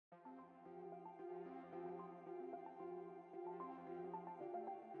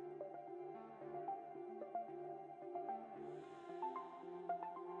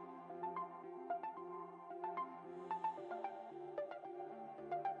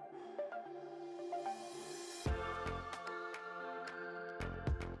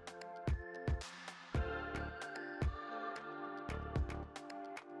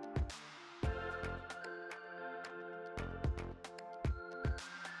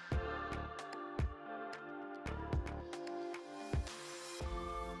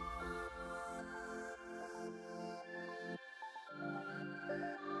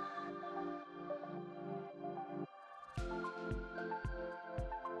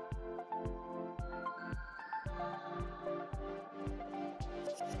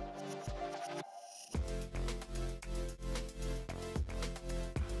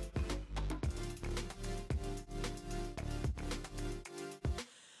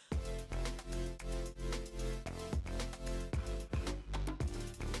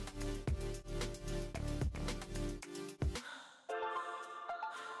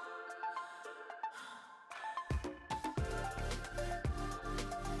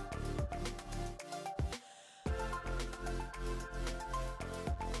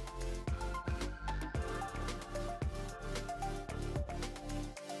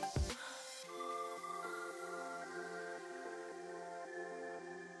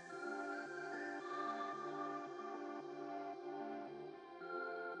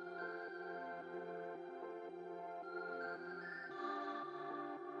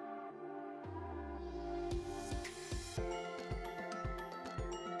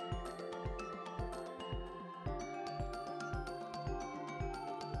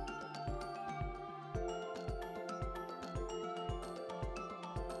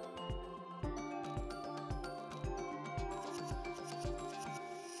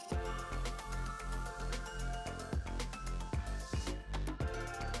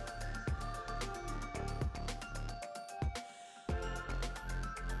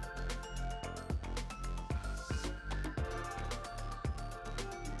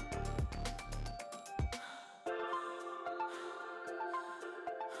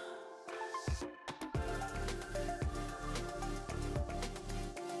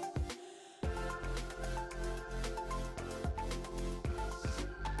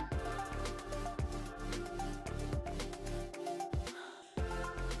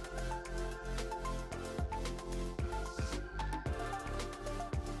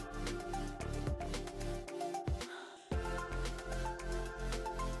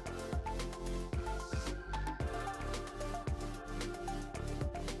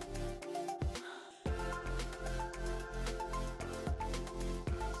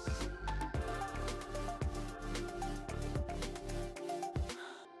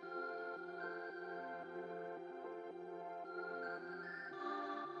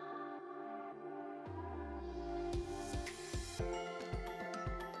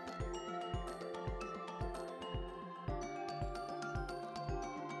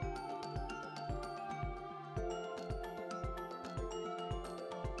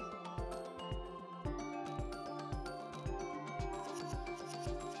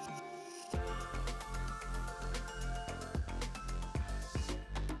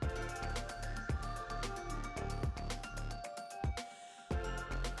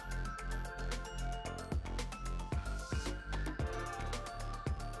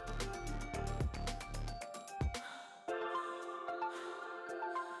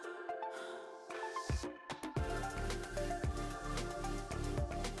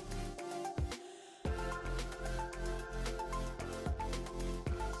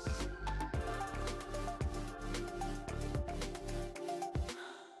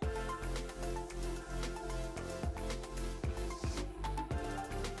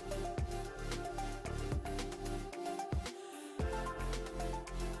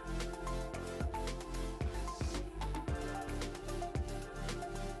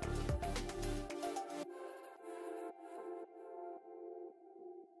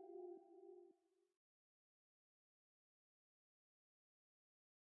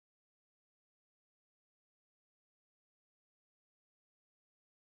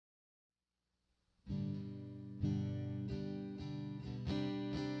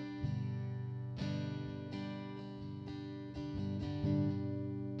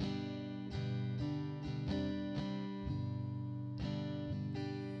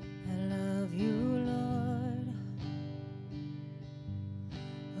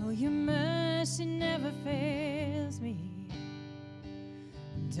Your mercy never fails me,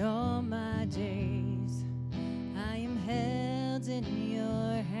 and all my days I am held in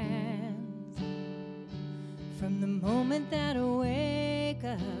your hands. From the moment that I wake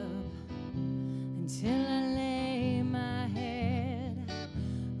up until I lay my head,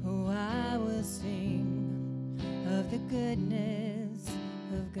 oh, I will sing of the goodness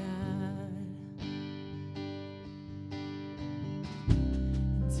of God.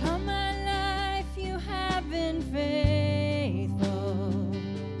 Been faithful,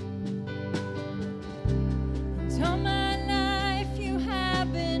 and all my life you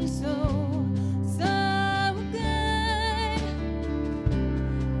have been so good.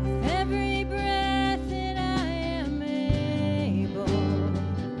 With every breath that I am able,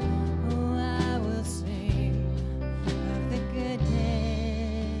 oh, I will sing of the goodness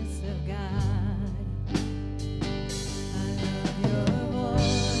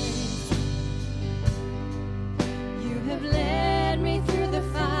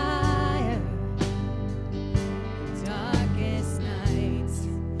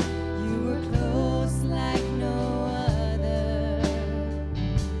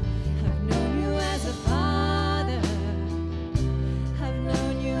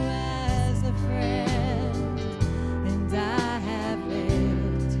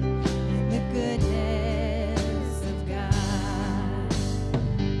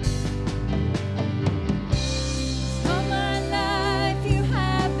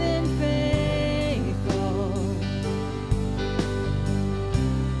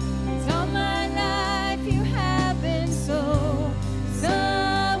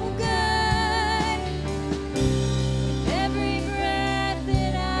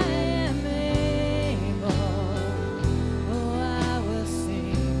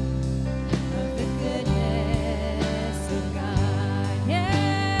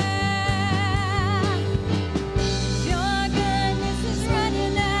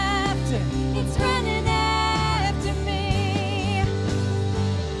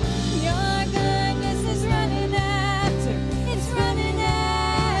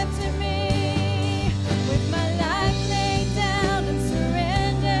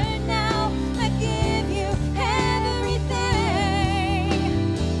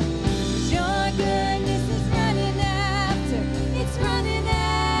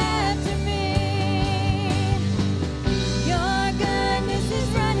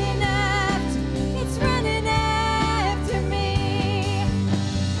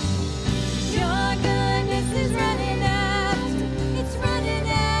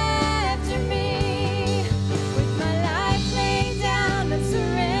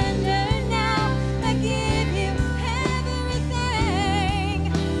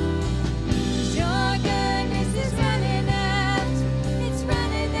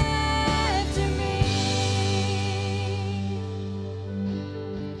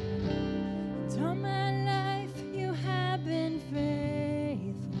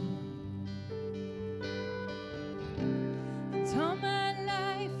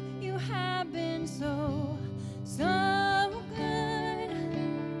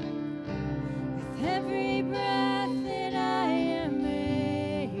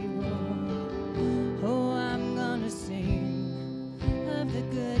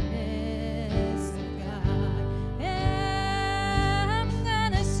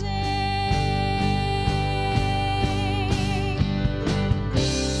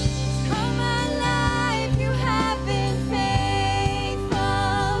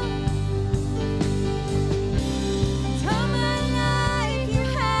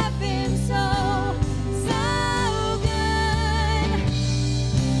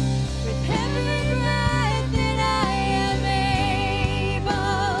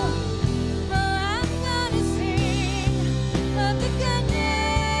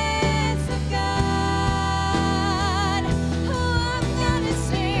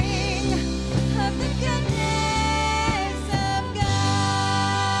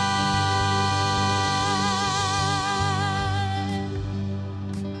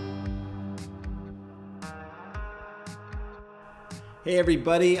Hey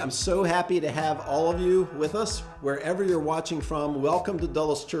everybody, I'm so happy to have all of you with us wherever you're watching from. Welcome to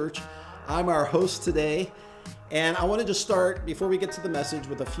Dulles Church. I'm our host today, and I want to just start before we get to the message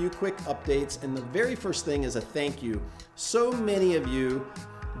with a few quick updates. And the very first thing is a thank you. So many of you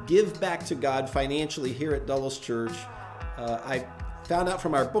give back to God financially here at Dulles Church. I found out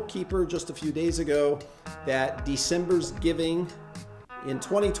from our bookkeeper just a few days ago that December's giving in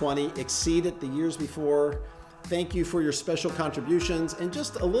 2020 exceeded the years before. Thank you for your special contributions. And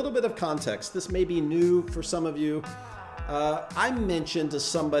just a little bit of context. This may be new for some of you. I mentioned to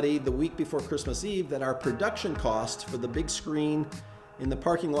somebody the week before Christmas Eve that our production cost for the big screen in the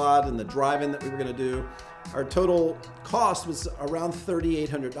parking lot and the drive-in that we were going to do, our total cost was around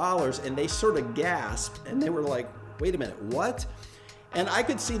 $3,800. And they sort of gasped and they were like, wait a minute, what? And I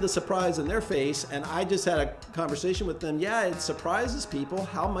could see the surprise in their face, and I just had a conversation with them. Yeah, it surprises people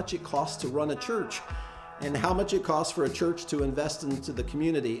how much it costs to run a church and how much it costs for a church to invest into the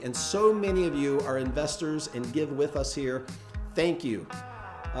community. And so many of you are investors and give with us here. Thank you.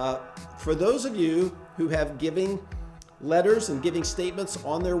 For those of you who have giving letters and giving statements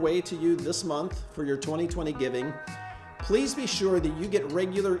on their way to you this month for your 2020 giving, please be sure that you get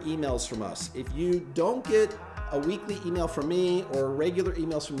regular emails from us. If you don't get a weekly email from me or regular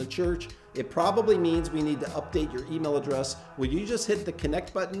emails from the church, it probably means we need to update your email address. Will you just hit the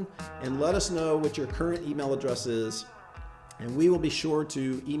connect button and let us know what your current email address is? And we will be sure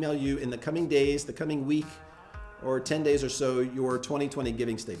to email you in the coming days, the coming week, or 10 days or so, your 2020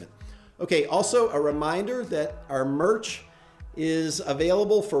 giving statement. Okay, also a reminder that our merch is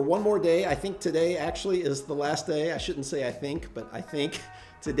available for one more day. I think today actually is the last day. I shouldn't say I think, but I think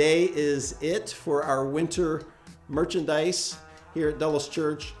today is it for our winter merchandise here at Dulles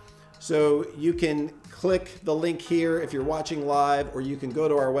Church. So you can click the link here if you're watching live, or you can go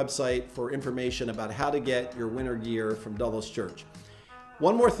to our website for information about how to get your winter gear from Dulles Church.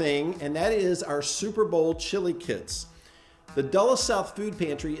 One more thing, and that is our Super Bowl chili kits. The Dulles South Food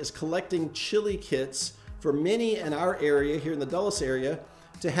Pantry is collecting chili kits for many in our area, here in the Dulles area,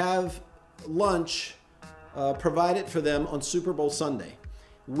 to have lunch provided for them on Super Bowl Sunday.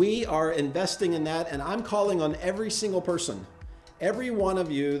 We are investing in that, and I'm calling on every single person, every one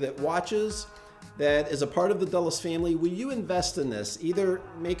of you that watches, that is a part of the Dulles family. Will you invest in this? Either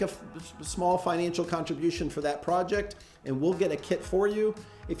make a small financial contribution for that project, and we'll get a kit for you.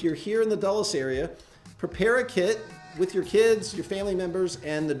 If you're here in the Dulles area, prepare a kit with your kids, your family members,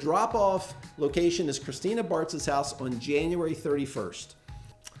 and the drop-off location is Christina Bartz's house on January 31st.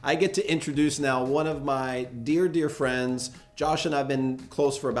 I get to introduce now one of my dear, dear friends. Josh and I have been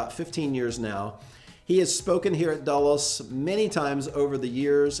close for about 15 years now. He has spoken here at Dulles many times over the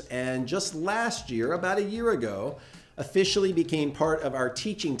years, and just last year, about a year ago, officially became part of our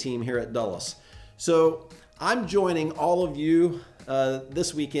teaching team here at Dulles. So I'm joining all of you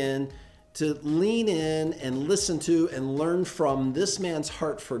this weekend to lean in and listen to and learn from this man's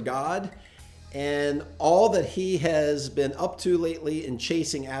heart for God and all that he has been up to lately in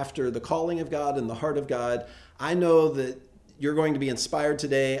chasing after the calling of God and the heart of God. I know that you're going to be inspired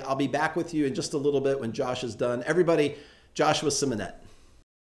today. I'll be back with you in just a little bit when Josh is done. Everybody, Josh with Symonette.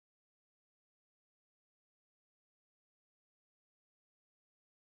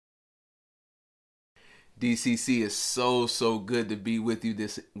 DCC is so good to be with you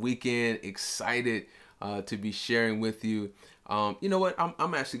this weekend. Excited to be sharing with you. You know what?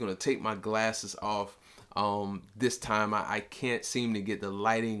 I'm actually going to take my glasses off this time. I can't seem to get the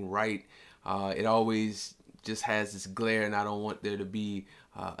lighting right. It always just has this glare, and I don't want there to be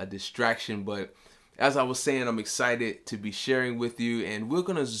a distraction. But as I was saying, I'm excited to be sharing with you, and we're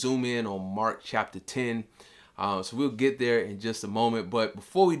going to zoom in on Mark chapter 10. So we'll get there in just a moment. But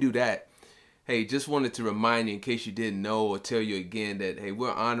before we do that, hey, just wanted to remind you, in case you didn't know, or tell you again that, hey,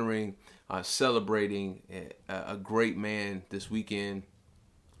 we're honoring, celebrating a great man this weekend,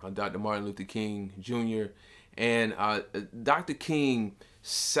 Dr. Martin Luther King Jr. And Dr. King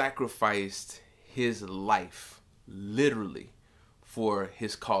sacrificed his life, literally, for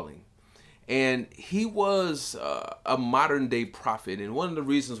his calling. And he was a modern day prophet. And one of the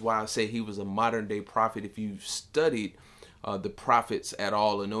reasons why I say he was a modern day prophet, if you've studied the prophets at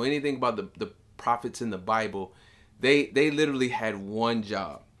all or know anything about the prophets in the Bible, they literally had one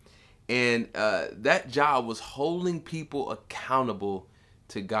job. And that job was holding people accountable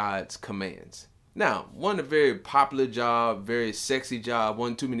to God's commands. Now, wasn't a very popular job, very sexy job,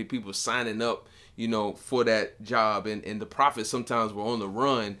 wasn't too many people signing up, you know, for that job. And the prophets sometimes were on the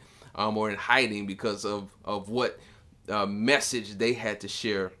run or in hiding because of what message they had to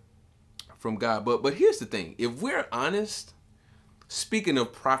share from God. But here's the thing. If we're honest, speaking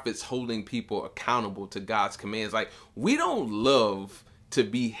of prophets holding people accountable to God's commands, like, we don't love to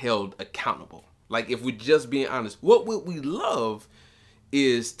be held accountable. Like, if we're just being honest, what we love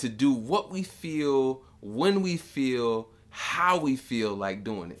is to do what we feel, when we feel, how we feel like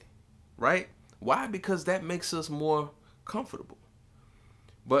doing it, right? Why? Because that makes us more comfortable.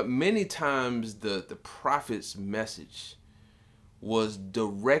 But many times the prophet's message was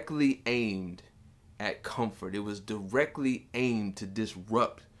directly aimed at comfort. It was directly aimed to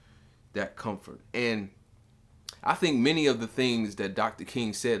disrupt that comfort. And I think many of the things that Dr.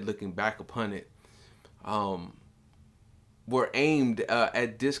 King said, looking back upon it, were aimed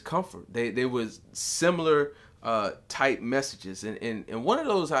at discomfort. They was similar type messages. And one of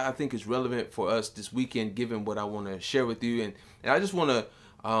those I think is relevant for us this weekend, given what I want to share with you. And I just want to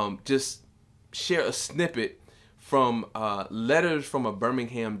just share a snippet from letters from a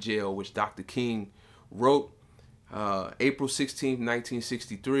Birmingham jail, which Dr. King wrote April 16th,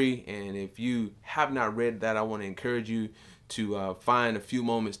 1963. And if you have not read that, I want to encourage you to find a few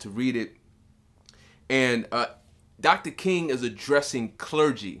moments to read it. And Dr. King is addressing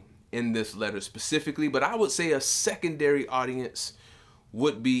clergy in this letter specifically, but I would say a secondary audience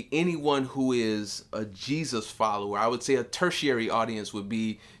would be anyone who is a Jesus follower. I would say a tertiary audience would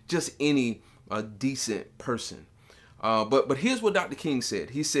be just any decent person. But here's what Dr. King said.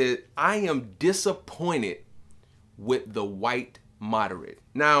 He said, "I am disappointed with the white moderate."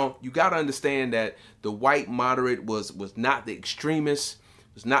 Now, you got to understand that the white moderate was not the extremists,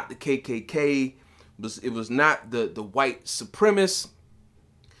 was not the KKK, it was not the white supremacists.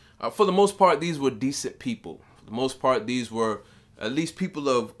 For the most part, these were decent people. For the most part, these were at least people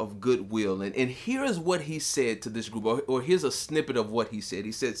of goodwill. And here is what he said to this group, or here's a snippet of what he said.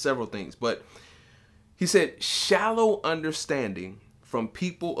 He said several things, but he said, "Shallow understanding from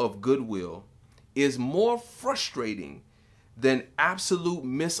people of goodwill is more frustrating than absolute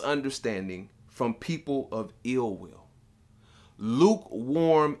misunderstanding from people of ill will.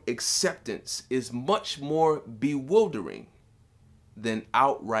 Lukewarm acceptance is much more bewildering than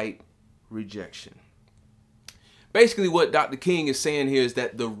outright rejection." Basically, what Dr. King is saying here is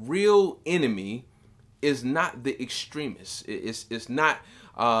that the real enemy is not the extremist. It's not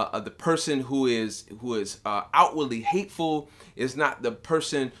the person who is outwardly hateful. It's not the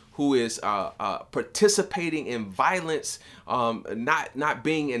person who is participating in violence, not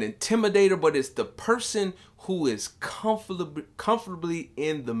being an intimidator, but it's the person who is comfortably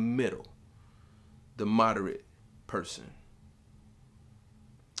in the middle, the moderate person.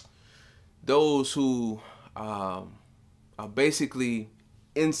 Those who are basically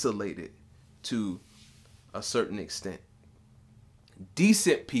insulated to a certain extent.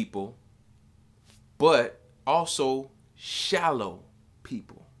 Decent people, but also shallow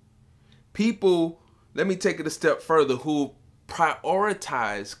people. People, let me take it a step further, who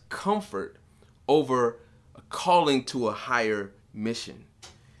prioritize comfort over a calling to a higher mission.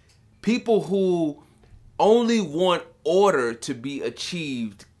 People who only want order to be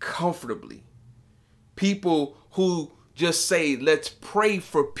achieved comfortably. People who just say, let's pray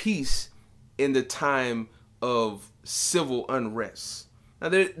for peace in the time of civil unrest. Now,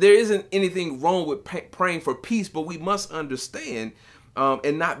 there isn't anything wrong with praying for peace, but we must understand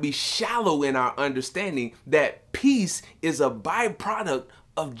and not be shallow in our understanding that peace is a byproduct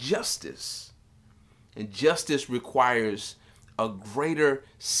of justice. And justice requires a greater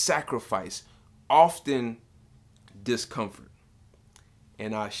sacrifice, often discomfort.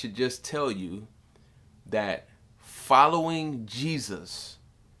 And I should just tell you that following Jesus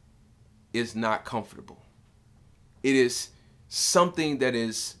is not comfortable. It is something that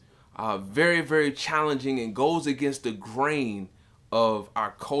is very, very challenging and goes against the grain of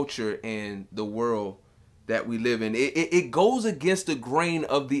our culture and the world that we live in. It goes against the grain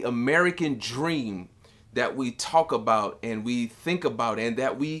of the American dream that we talk about and we think about and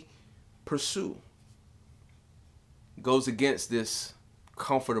that we pursue. It goes against this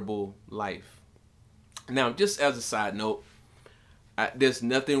comfortable life. Now, just as a side note, there's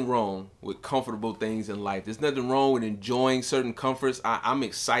nothing wrong with comfortable things in life. There's nothing wrong with enjoying certain comforts. I'm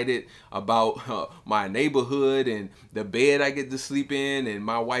excited about my neighborhood and the bed I get to sleep in and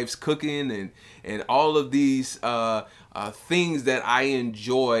my wife's cooking and all of these things that I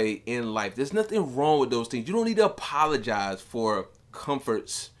enjoy in life. There's nothing wrong with those things. You don't need to apologize for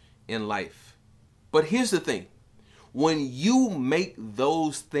comforts in life. But here's the thing. When you make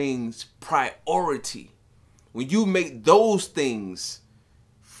those things priority, when you make those things,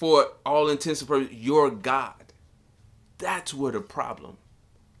 for all intents and purposes, your God, that's where the problem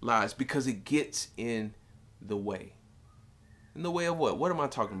lies, because it gets in the way. In the way of what? What am I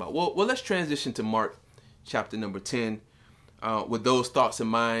talking about? Well, let's transition to Mark chapter number 10. with those thoughts in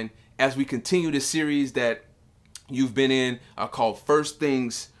mind as we continue this series that you've been in called First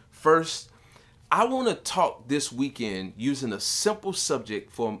Things First. I want to talk this weekend using a simple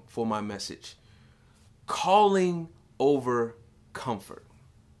subject for my message: calling over comfort.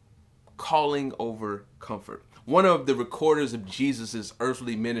 Calling over comfort. One of the recorders of Jesus's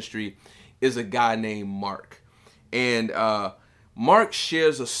earthly ministry is a guy named Mark. And Mark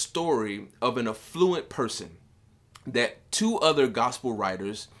shares a story of an affluent person that two other gospel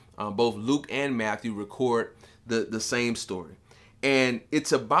writers, both Luke and Matthew, record the same story. And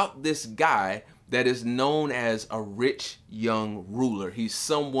it's about this guy that is known as a rich young ruler. He's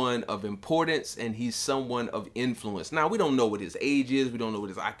someone of importance and he's someone of influence. Now, we don't know what his age is. We don't know what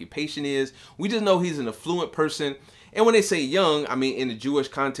his occupation is. We just know he's an affluent person. And when they say young, I mean, in the Jewish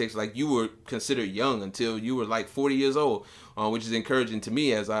context, like, you were considered young until you were like 40 years old, which is encouraging to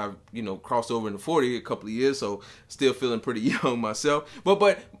me as I've, crossed over into 40 a couple of years. So still feeling pretty young myself.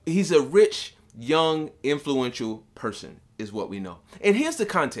 But he's a rich, young, influential person is what we know. And here's the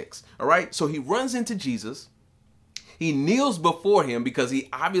context. All right. So he runs into Jesus. He kneels before him because he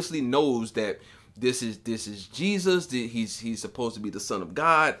obviously knows that this is Jesus. He's supposed to be the Son of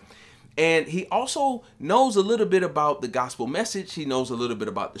God. And he also knows a little bit about the gospel message. He knows a little bit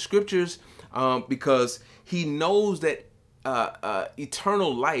about the scriptures because he knows that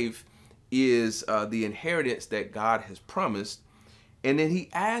eternal life is the inheritance that God has promised. And then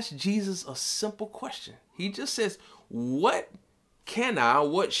he asks Jesus a simple question. He just says, what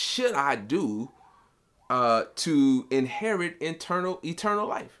should I do to inherit eternal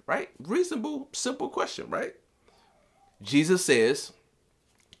life, right? Reasonable, simple question, right? Jesus says,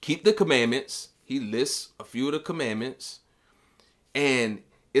 keep the commandments. He lists a few of the commandments. And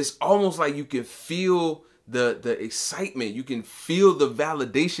it's almost like you can feel the excitement. You can feel the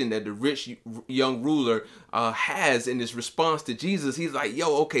validation that the rich young ruler has in his response to Jesus. He's like,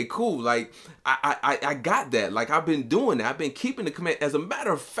 yo, okay, cool. Like, I got that. Like, I've been doing that. I've been keeping the command. As a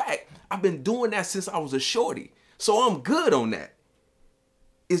matter of fact, I've been doing that since I was a shorty. So I'm good on that.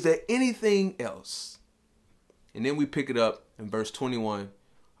 Is there anything else? And then we pick it up in verse 21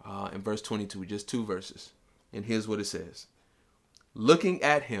 and verse 22, just two verses. And here's what it says. Looking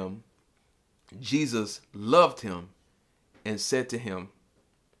at him, Jesus loved him and said to him,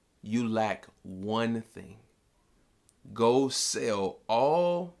 you lack one thing. Go sell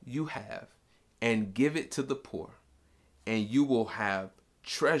all you have and give it to the poor, and you will have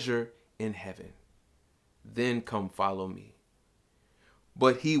treasure in heaven. Then come follow me.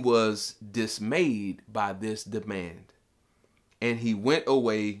 But he was dismayed by this demand, and he went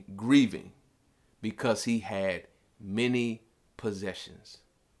away grieving because he had many possessions.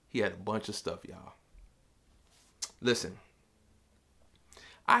 He had a bunch of stuff, y'all. Listen,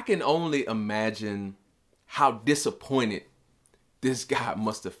 I can only imagine how disappointed this guy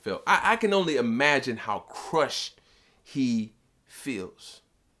must have felt. I can only imagine how crushed he feels.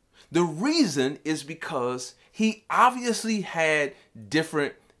 The reason is because he obviously had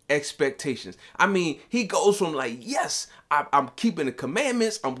different expectations. I mean, he goes from like, yes, I'm keeping the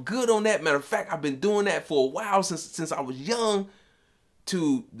commandments. I'm good on that. Matter of fact, I've been doing that for a while since I was young,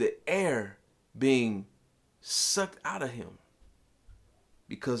 to the air being sucked out of him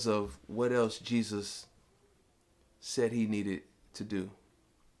because of what else Jesus said he needed to do.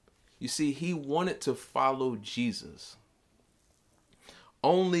 You see, he wanted to follow Jesus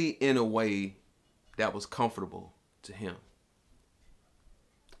only in a way that was comfortable to him.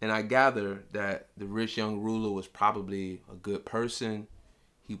 And I gather that the rich young ruler was probably a good person.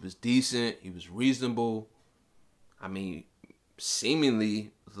 He was decent. He was reasonable. I mean,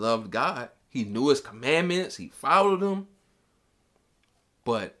 seemingly loved God. He knew his commandments. He followed them.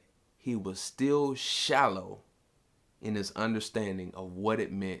 But he was still shallow in his understanding of what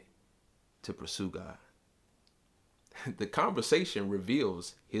it meant to pursue God. The conversation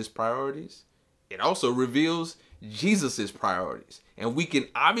reveals his priorities. It also reveals Jesus's priorities. And we can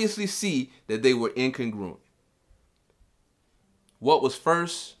obviously see that they were incongruent. What was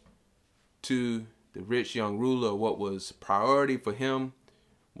first to the rich young ruler, what was priority for him,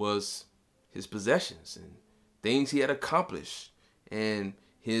 was his possessions and things he had accomplished and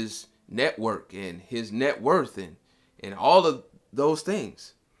his network and his net worth and all of those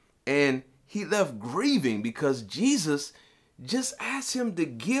things. And he left grieving because Jesus just asked him to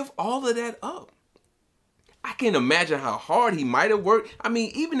give all of that up. I can't imagine how hard he might have worked. I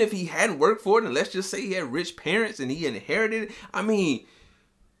mean, even if he hadn't worked for it, and let's just say he had rich parents and he inherited it, I mean,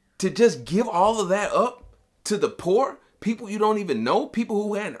 to just give all of that up to the poor, people you don't even know, people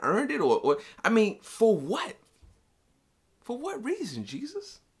who hadn't earned it, or I mean, for what? For what reason,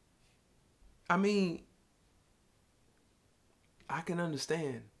 Jesus? I mean, I can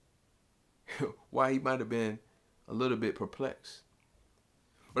understand why he might have been a little bit perplexed.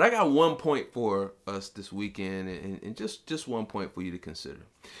 But I got one point for us this weekend, and just one point for you to consider.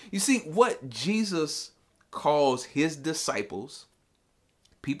 You see, what Jesus calls his disciples,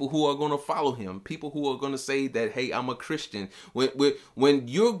 people who are going to follow him, people who are going to say that, hey, I'm a Christian. When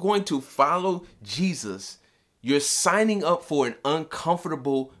you're going to follow Jesus, you're signing up for an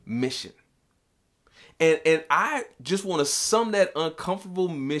uncomfortable mission. And I just want to sum that uncomfortable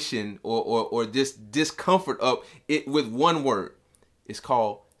mission or this discomfort up it with one word. It's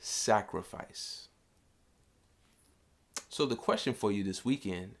called sacrifice. So the question for you this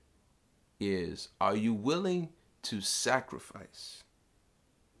weekend is, are you willing to sacrifice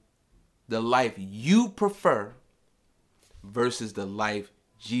the life you prefer versus the life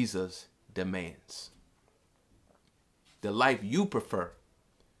Jesus demands? The life you prefer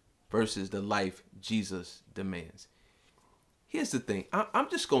versus the life Jesus demands. Here's the thing. I'm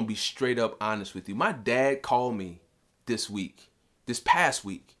just going to be straight up honest with you. My dad called me this past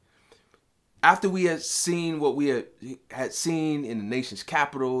week, after we had seen what we had seen in the nation's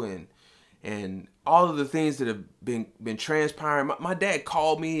capital and all of the things that have been transpiring. My dad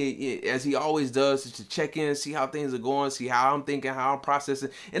called me, as he always does, to check in, see how things are going, see how I'm thinking, how I'm processing.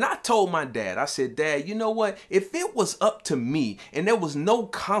 And I told my dad, I said, Dad, you know what? If it was up to me and there was no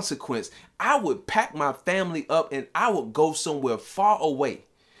consequence, I would pack my family up and I would go somewhere far away.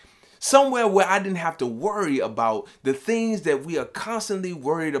 Somewhere where I didn't have to worry about the things that we are constantly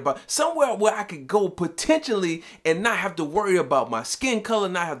worried about. Somewhere where I could go potentially and not have to worry about my skin color,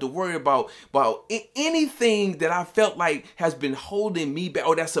 not have to worry about anything that I felt like has been holding me back,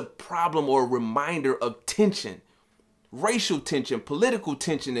 or that's a problem or a reminder of tension, racial tension, political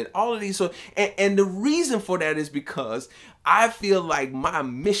tension, and all of these. So, and the reason for that is because I feel like my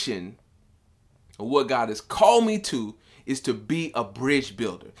mission, or what God has called me to, is to be a bridge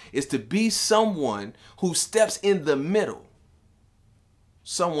builder. Is to be someone who steps in the middle.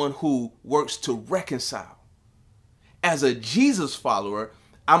 Someone who works to reconcile. As a Jesus follower,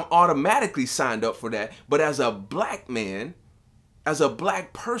 I'm automatically signed up for that. But as a black man, as a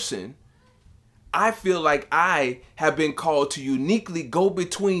black person, I feel like I have been called to uniquely go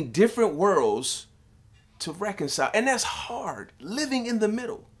between different worlds to reconcile. And that's hard. Living in the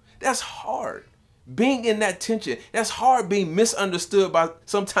middle. That's hard. Being in that tension, that's hard. Being misunderstood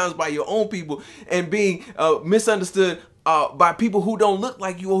sometimes by your own people, and being misunderstood by people who don't look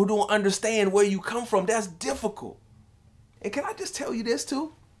like you or who don't understand where you come from. That's difficult. And can I just tell you this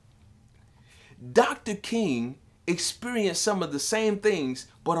too? Dr. King experienced some of the same things,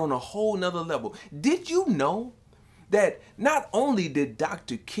 but on a whole nother level. Did you know that not only did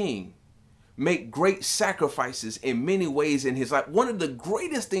Dr. King make great sacrifices in many ways in his life, one of the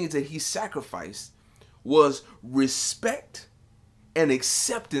greatest things that he sacrificed was respect and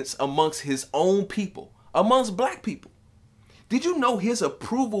acceptance amongst his own people, amongst black people. Did you know his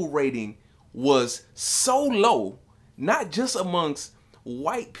approval rating was so low, not just amongst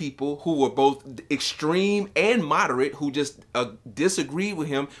white people who were both extreme and moderate, who just disagreed with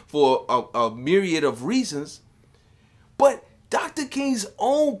him for a myriad of reasons, but Dr. King's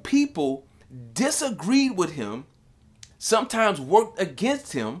own people disagreed with him, sometimes worked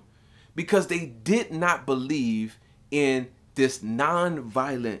against him because they did not believe in this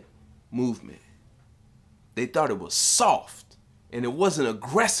nonviolent movement. They thought it was soft and it wasn't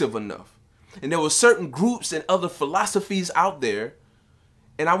aggressive enough. And there were certain groups and other philosophies out there,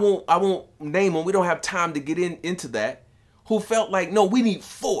 and I won't name them, we don't have time to get into that, who felt like, no, we need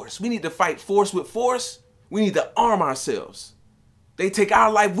force. We need to fight force with force. We need to arm ourselves. They take our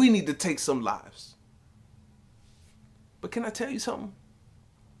life, we need to take some lives. But can I tell you something?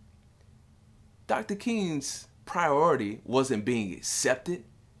 Dr. King's priority wasn't being accepted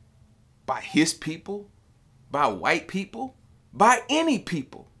by his people, by white people, by any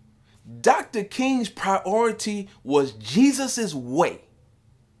people. Dr. King's priority was Jesus's way,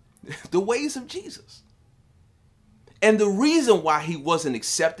 the ways of Jesus. And the reason why he wasn't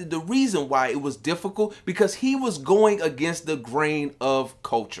accepted, the reason why it was difficult, because he was going against the grain of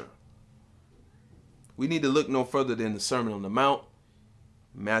culture. We need to look no further than the Sermon on the Mount,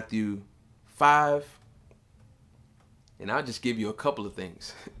 Matthew 5. And I'll just give you a couple of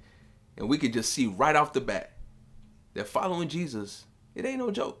things. And we could just see right off the bat that following Jesus, it ain't no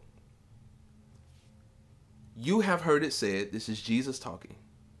joke. You have heard it said, this is Jesus talking,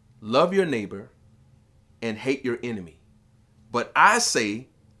 love your neighbor and hate your enemy. But I say,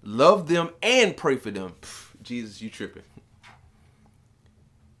 love them and pray for them. Jesus, you tripping.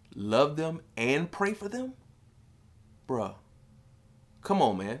 Love them and pray for them? Bruh, come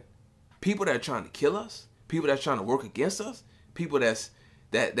on, man. People that are trying to kill us, people that are trying to work against us, people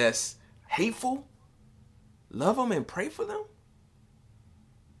that's hateful, love them and pray for them.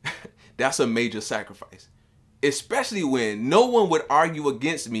 That's a major sacrifice. Especially when no one would argue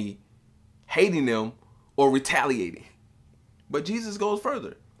against me hating them or retaliating. But Jesus goes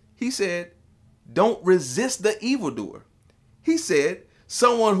further. He said, don't resist the evildoer. He said,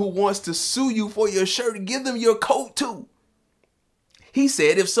 someone who wants to sue you for your shirt, give them your coat too. He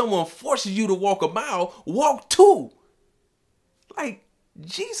said, if someone forces you to walk a mile, walk two. Like,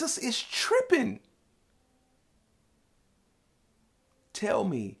 Jesus is tripping. Tell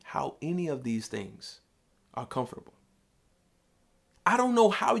me how any of these things are comfortable. I don't know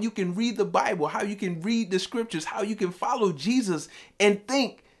how you can read the Bible, how you can read the scriptures, how you can follow Jesus and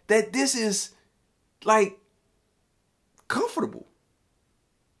think that this is like comfortable.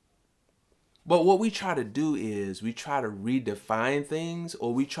 But what we try to do is we try to redefine things,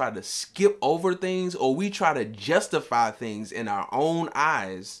 or we try to skip over things, or we try to justify things in our own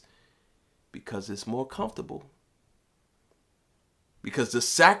eyes because it's more comfortable. Because the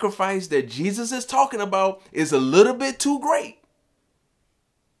sacrifice that Jesus is talking about is a little bit too great.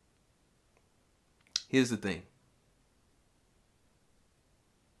 Here's the thing.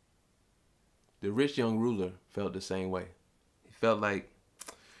 The rich young ruler felt the same way. He felt like,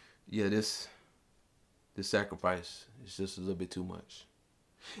 yeah, this sacrifice is just a little bit too much.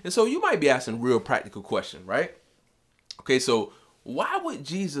 And so you might be asking a real practical question, right? Okay, so why would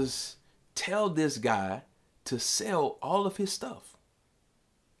Jesus tell this guy to sell all of his stuff?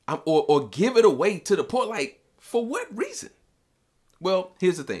 Or give it away to the poor? Like, for what reason? Well,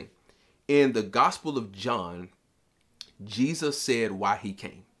 here's the thing. In the Gospel of John, Jesus said why he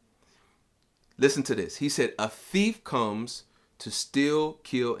came. Listen to this. He said, a thief comes to steal,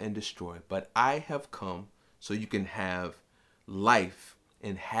 kill, and destroy. But I have come so you can have life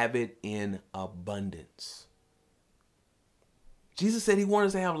and have it in abundance. Jesus said he wanted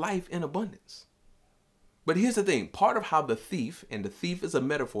us to have life in abundance. But here's the thing. Part of how the thief, and the thief is a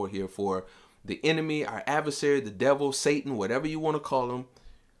metaphor here for the enemy, our adversary, the devil, Satan, whatever you want to call him.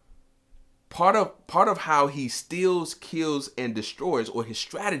 Part of how he steals, kills, and destroys, or his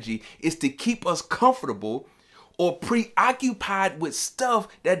strategy, is to keep us comfortable or preoccupied with stuff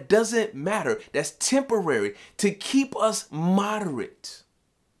that doesn't matter, that's temporary, to keep us moderate.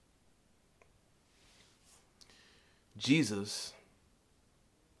 Jesus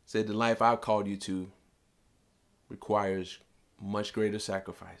said the life I've called you to requires much greater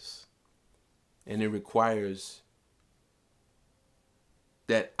sacrifice. And it requires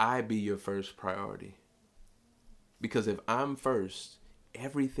that I be your first priority. Because if I'm first,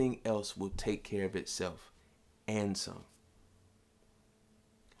 everything else will take care of itself and some.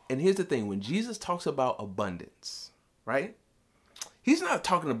 And here's the thing. When Jesus talks about abundance, right? He's not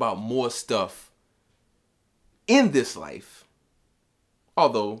talking about more stuff in this life.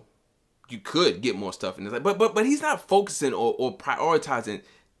 Although you could get more stuff in this life. But he's not focusing or prioritizing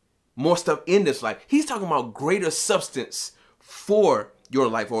more stuff in this life. He's talking about greater substance for your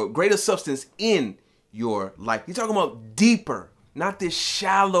life, or greater substance in your life. He's talking about deeper, not this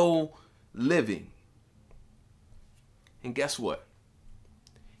shallow living. And guess what?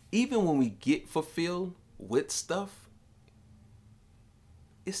 Even when we get fulfilled with stuff,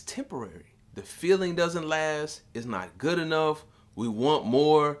 it's temporary. The feeling doesn't last. It's not good enough. We want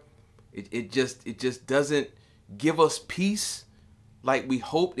more. It just doesn't give us peace like we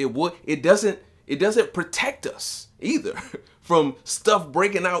hoped it would. It doesn't protect us either from stuff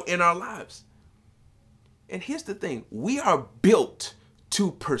breaking out in our lives. And here's the thing. We are built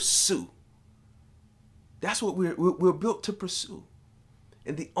to pursue. That's what we're built to pursue.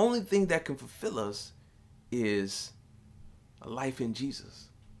 And the only thing that can fulfill us is a life in Jesus.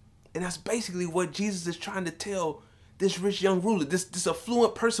 And that's basically what Jesus is trying to tell this rich young ruler, this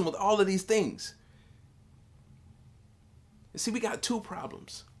affluent person with all of these things. You see, we got two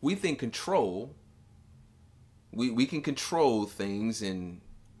problems. We think control, we can control things, and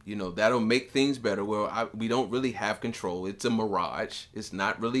that'll make things better. Well, we don't really have control. It's a mirage. It's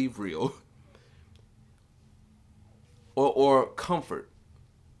not really real. Or comfort.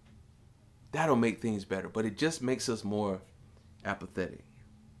 That'll make things better, but it just makes us more apathetic.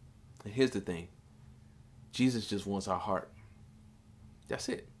 And here's the thing. Jesus just wants our heart. That's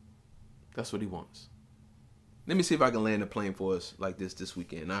it. That's what he wants. Let me see if I can land a plane for us like this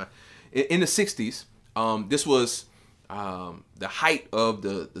weekend. In the 60s, this was the height of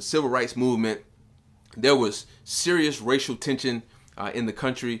the civil rights movement. There was serious racial tension in the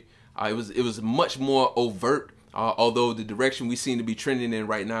country. It was much more overt, although the direction we seem to be trending in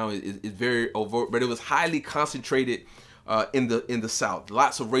right now is very overt. But it was highly concentrated in the South.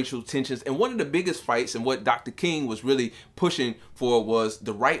 Lots of racial tensions. And one of the biggest fights, and what Dr. King was really pushing for, was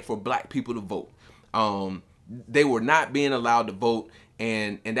the right for black people to vote. They were not being allowed to vote,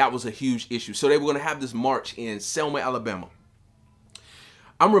 and that was a huge issue. So they were going to have this march in Selma, Alabama.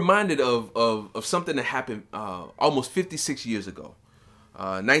 I'm reminded of something that happened almost 56 years ago.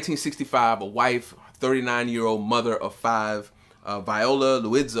 1965, a wife, 39-year-old mother of 5, Viola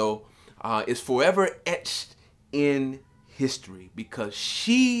Liuzzo, is forever etched in history because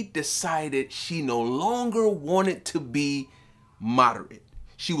she decided she no longer wanted to be moderate.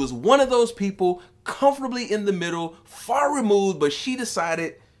 She was one of those people comfortably in the middle, far removed, but she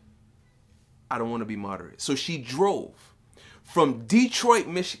decided, I don't want to be moderate. So she drove from Detroit,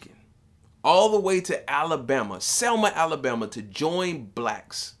 Michigan, all the way to Alabama, Selma, Alabama, to join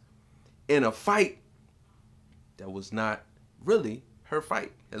blacks in a fight that was not really her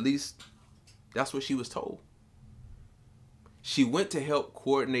fight. At least that's what she was told. She went to help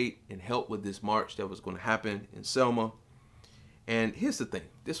coordinate and help with this march that was going to happen in Selma. And here's the thing.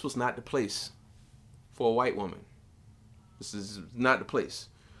 This was not the place for a white woman. This is not the place.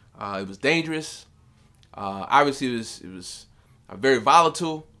 It was dangerous. Obviously, it was very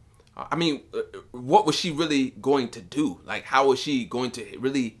volatile. I mean, what was she really going to do? Like, how was she going to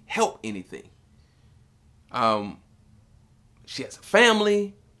really help anything? She has a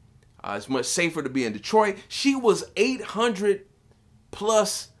family. It's much safer to be in Detroit. She was 800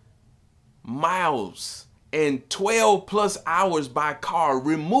 plus miles and 12 plus hours by car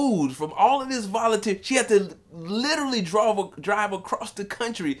removed from all of this volatility. She had to literally drive across the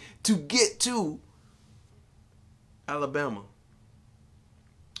country to get to Alabama.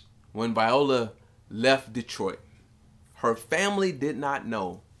 When Viola left Detroit, her family did not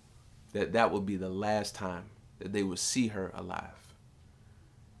know that that would be the last time that they would see her alive.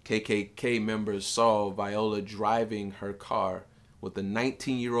 KKK members saw Viola driving her car with a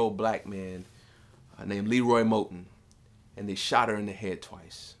 19-year-old black man named Leroy Moton, and they shot her in the head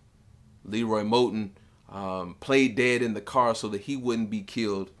twice. Leroy Moton played dead in the car so that he wouldn't be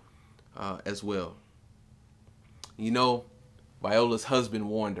killed as well. You know, Viola's husband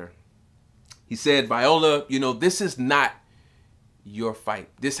warned her. He said, Viola, you know, this is not your fight.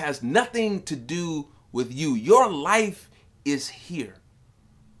 This has nothing to do with you. Your life is here.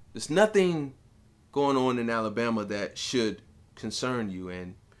 There's nothing going on in Alabama that should concern you.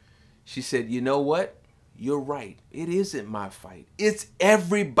 And she said, you know what? You're right. It isn't my fight. It's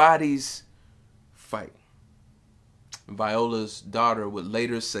everybody's fight. And Viola's daughter would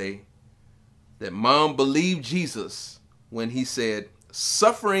later say that Mom believed Jesus when he said,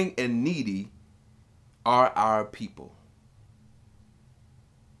 suffering and needy are our people.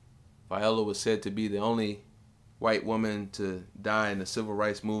 Viola was said to be the only white woman to die in the civil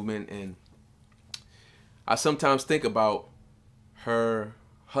rights movement, and I sometimes think about her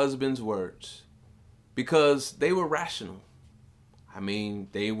husband's words because they were rational. I mean,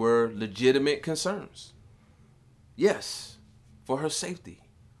 they were legitimate concerns. Yes, for her safety,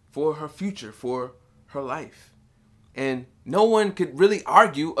 for her future, for her life. And no one could really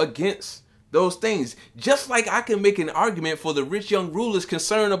argue against those things. Just like I can make an argument for the rich young ruler's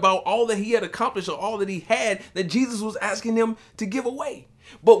concern about all that he had accomplished or all that he had that Jesus was asking him to give away.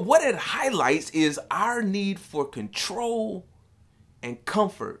 But what it highlights is our need for control and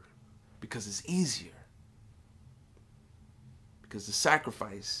comfort because it's easier. Because the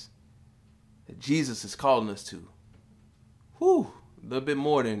sacrifice that Jesus is calling us to, a little bit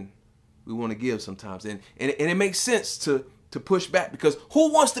more than we want to give sometimes. And it makes sense to push back because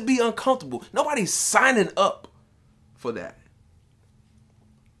who wants to be uncomfortable? Nobody's signing up for that.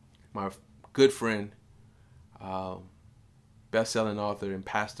 My good friend, best-selling author and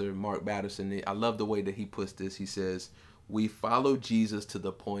pastor Mark Batterson, I love the way that he puts this. He says, we follow Jesus to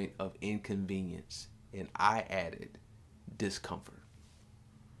the point of inconvenience, and I added discomfort.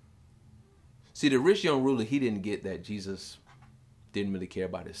 See, the rich young ruler, he didn't get that Jesus didn't really care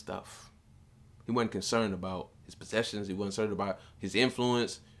about his stuff. He wasn't concerned about his possessions. He wasn't concerned about his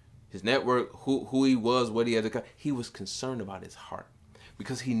influence, his network, who he was, what he had to. He was concerned about his heart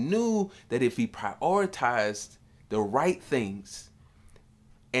because he knew that if he prioritized the right things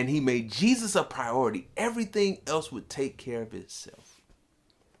and he made Jesus a priority, everything else would take care of itself.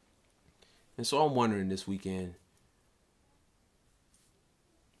 And so I'm wondering this weekend,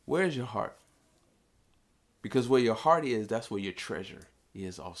 where's your heart? Because where your heart is, that's where your treasure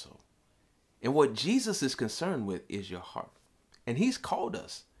is also. And what Jesus is concerned with is your heart. And he's called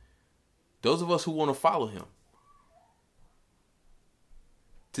us, those of us who want to follow him,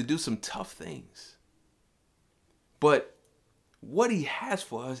 to do some tough things. But what he has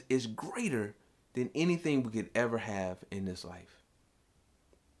for us is greater than anything we could ever have in this life.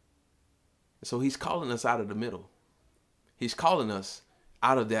 So he's calling us out of the middle. He's calling us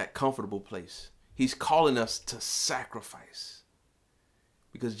out of that comfortable place. He's calling us to sacrifice,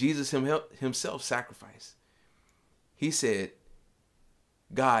 because Jesus himself sacrificed. He said,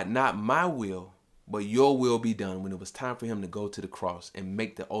 God, not my will, but your will be done, when it was time for him to go to the cross and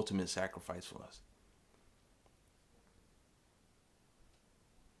make the ultimate sacrifice for us.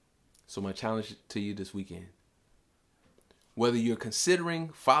 So my challenge to you this weekend, whether you're considering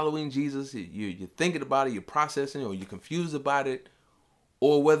following Jesus, you're thinking about it, you're processing, or you're confused about it,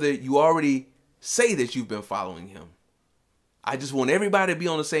 or whether you already say that you've been following him, I just want everybody to be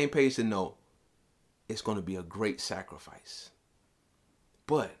on the same page to know it's going to be a great sacrifice.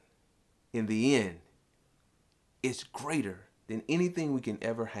 But in the end, it's greater than anything we can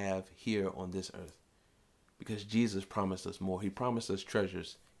ever have here on this earth, because Jesus promised us more. He promised us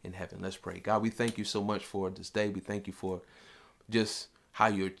treasures in heaven. Let's pray. God, we thank you so much for this day. We thank you for just how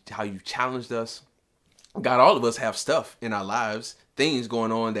you challenged us. God, all of us have stuff in our lives, things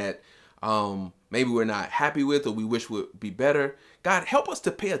going on that maybe we're not happy with or we wish would be better. God, help us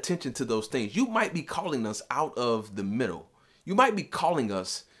to pay attention to those things. You might be calling us out of the middle. You might be calling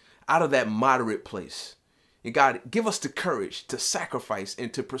us out of that moderate place. And God, give us the courage to sacrifice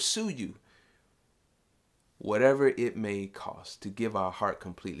and to pursue you, whatever it may cost, to give our heart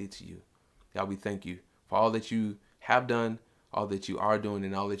completely to you. God, we thank you for all that you have done, all that you are doing,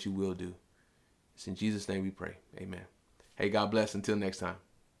 and all that you will do. It's in Jesus' name we pray. Amen. Hey, God bless. Until next time.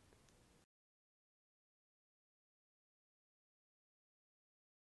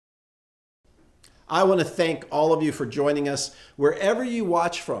 I want to thank all of you for joining us wherever you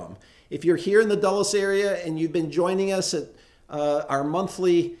watch from. If you're here in the Dulles area and you've been joining us at our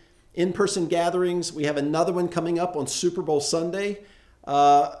monthly in-person gatherings, we have another one coming up on Super Bowl Sunday.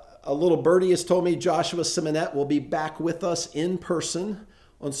 A little birdie has told me Joshua Symonette will be back with us in person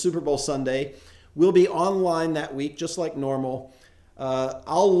on Super Bowl Sunday. We'll be online that week, just like normal.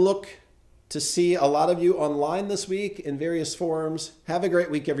 I'll look to see a lot of you online this week in various forums. Have a great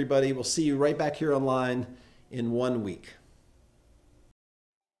week, everybody. We'll see you right back here online in 1 week.